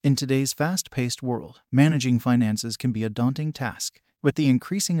In today's fast-paced world, managing finances can be a daunting task. With the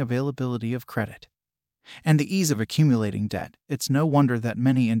increasing availability of credit and the ease of accumulating debt, it's no wonder that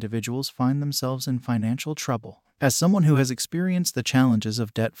many individuals find themselves in financial trouble. As someone who has experienced the challenges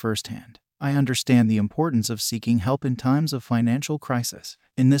of debt firsthand, I understand the importance of seeking help in times of financial crisis.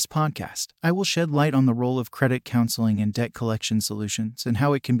 In this podcast, I will shed light on the role of credit counseling and debt collection solutions and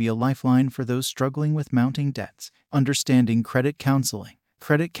how it can be a lifeline for those struggling with mounting debts. Understanding credit counseling.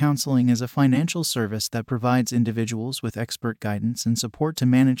 Credit counseling is a financial service that provides individuals with expert guidance and support to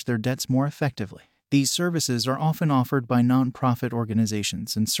manage their debts more effectively. These services are often offered by nonprofit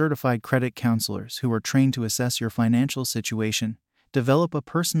organizations and certified credit counselors who are trained to assess your financial situation, develop a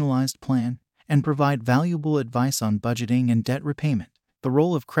personalized plan, and provide valuable advice on budgeting and debt repayment. The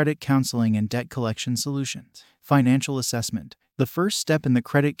role of credit counseling and debt collection solutions. Financial assessment. The first step in the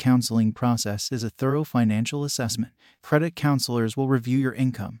credit counseling process is a thorough financial assessment. Credit counselors will review your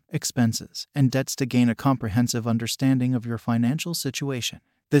income, expenses, and debts to gain a comprehensive understanding of your financial situation.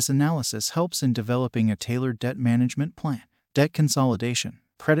 This analysis helps in developing a tailored debt management plan. Debt consolidation.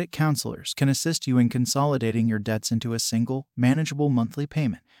 Credit counselors can assist you in consolidating your debts into a single, manageable monthly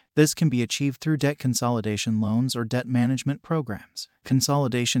payment. This can be achieved through debt consolidation loans or debt management programs.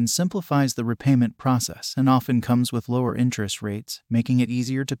 Consolidation simplifies the repayment process and often comes with lower interest rates, making it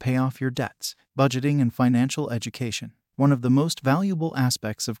easier to pay off your debts. Budgeting and financial education. One of the most valuable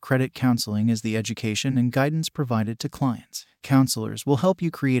aspects of credit counseling is the education and guidance provided to clients. Counselors will help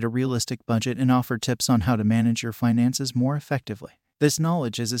you create a realistic budget and offer tips on how to manage your finances more effectively. This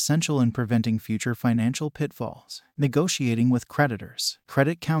knowledge is essential in preventing future financial pitfalls. Negotiating with creditors.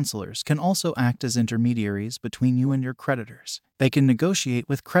 Credit counselors can also act as intermediaries between you and your creditors. They can negotiate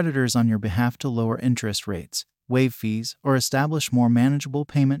with creditors on your behalf to lower interest rates, waive fees, or establish more manageable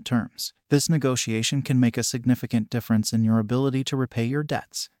payment terms. This negotiation can make a significant difference in your ability to repay your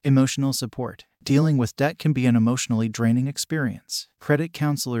debts. Emotional support. Dealing with debt can be an emotionally draining experience. Credit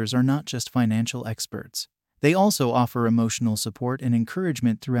counselors are not just financial experts. They also offer emotional support and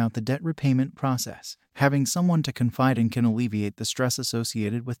encouragement throughout the debt repayment process. Having someone to confide in can alleviate the stress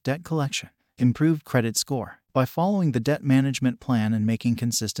associated with debt collection. Improved credit score. By following the debt management plan and making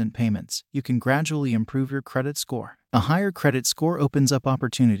consistent payments, you can gradually improve your credit score. A higher credit score opens up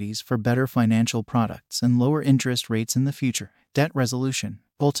opportunities for better financial products and lower interest rates in the future. Debt resolution.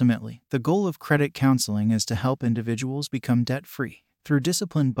 Ultimately, the goal of credit counseling is to help individuals become debt-free. Through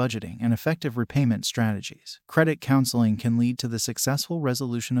disciplined budgeting and effective repayment strategies, credit counseling can lead to the successful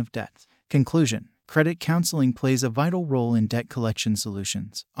resolution of debt. Conclusion. Credit counseling plays a vital role in debt collection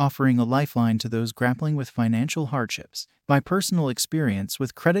solutions, offering a lifeline to those grappling with financial hardships. My personal experience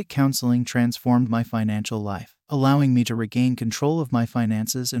with credit counseling transformed my financial life, allowing me to regain control of my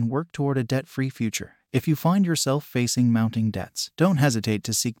finances and work toward a debt-free future. If you find yourself facing mounting debts, don't hesitate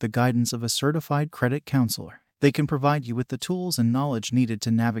to seek the guidance of a certified credit counselor. They can provide you with the tools and knowledge needed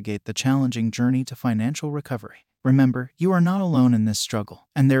to navigate the challenging journey to financial recovery. Remember, you are not alone in this struggle,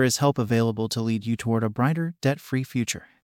 and there is help available to lead you toward a brighter, debt-free future.